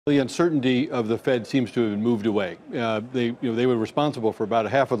The uncertainty of the Fed seems to have moved away. They were responsible for about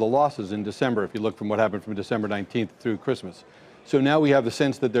half of the losses in December, if you look from what happened from December 19th through Christmas. So now we have the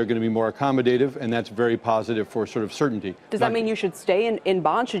sense that they're going to be more accommodative, and that's very positive for sort of certainty. Does that mean you should stay in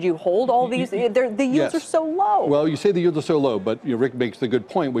bonds? Should you hold all these? The yields are so low. Well, you say the yields are so low, but Rick makes the good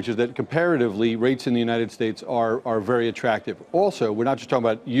point, which is that comparatively, rates in the United States are very attractive. Also, we're not just talking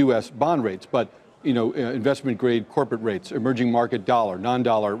about U.S. bond rates, but investment grade corporate rates, emerging market dollar,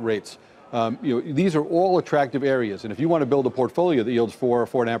 non-dollar rates. These are all attractive areas. And if you want to build a portfolio that yields 4 or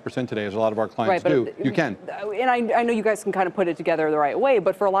 4.5% today, as a lot of our clients do, you can. And I know you guys can kind of put it together the right way,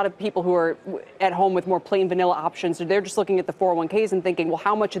 but for a lot of people who are at home with more plain vanilla options, they're just looking at the 401ks and thinking, well,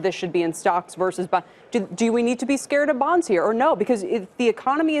 how much of this should be in stocks versus bonds? Do we need to be scared of bonds here or no? Because if the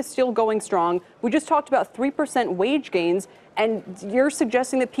economy is still going strong, we just talked about 3% wage gains. And you're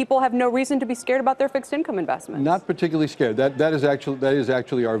suggesting that people have no reason to be scared about their fixed income investments? Not particularly scared. That is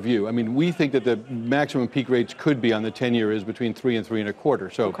actually our view. I mean, we think that the maximum peak rates could be on the 10-year is between 3 and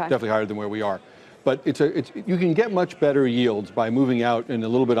 3.25, so definitely higher than where we are. But you can get much better yields by moving out and a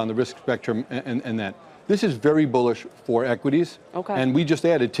little bit on the risk spectrum and that. This is very bullish for equities. And we just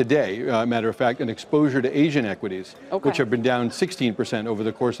added today, matter of fact, an exposure to Asian equities, which have been down 16% over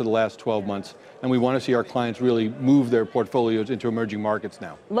the course of the last 12 months. And we want to see our clients really move their portfolios into emerging markets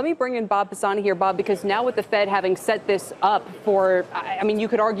now. Let me bring in Bob Pisani here, Bob, because now with the Fed having set this up for, I mean, you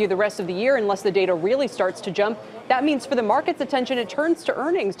could argue the rest of the year unless the data really starts to jump. That means for the market's attention, it turns to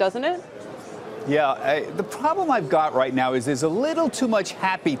earnings, doesn't it? Yeah, the problem I've got right now is there's a little too much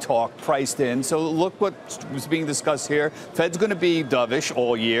happy talk priced in. So look what was being discussed here. Fed's going to be dovish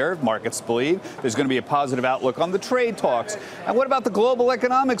all year, markets believe. There's going to be a positive outlook on the trade talks. And what about the global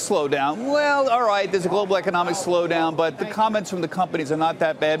economic slowdown? Well, all right, there's a global economic slowdown, but the comments from the companies are not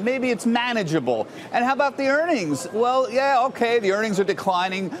that bad. Maybe it's manageable. And how about the earnings? Well, yeah, okay, the earnings are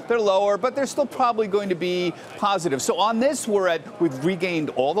declining. They're lower, but they're still probably going to be positive. So on this, we've regained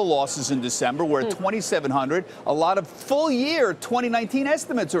all the losses in December. We're at 2,700. A lot of full year 2019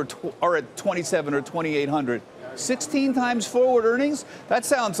 estimates are at 27 or 2,800. 16 times forward earnings? That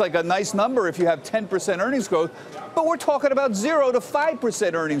sounds like a nice number if you have 10% earnings growth. But we're talking about 0 to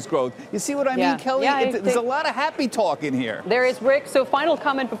 5% earnings growth. You see what I mean, Kelly? There's a lot of happy talk in here. There is, Rick. So final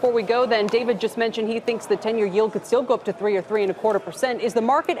comment before we go then. David just mentioned he thinks the 10-year yield could still go up to 3 or 3.25%. Is the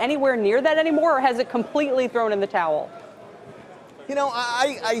market anywhere near that anymore, or has it completely thrown in the towel? You know,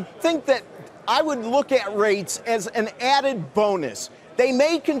 I think that I would look at rates as an added bonus. They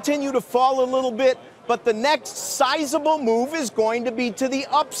may continue to fall a little bit, but the next sizable move is going to be to the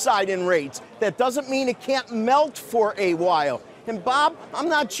upside in rates. That doesn't mean it can't melt for a while. And Bob, I'm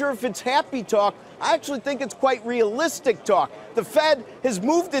not sure if it's happy talk. I actually think it's quite realistic talk. The Fed has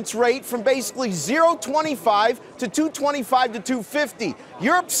moved its rate from basically 0.25 to 2.25 to 2.50.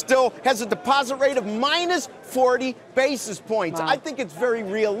 Europe still has a deposit rate of minus 40 basis points. I think it's very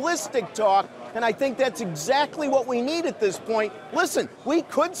realistic talk, and I think that's exactly what we need at this point. Listen, we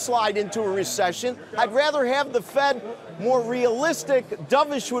could slide into a recession. I'd rather have the Fed more realistic.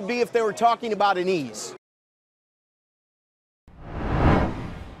 Dovish would be if they were talking about an ease.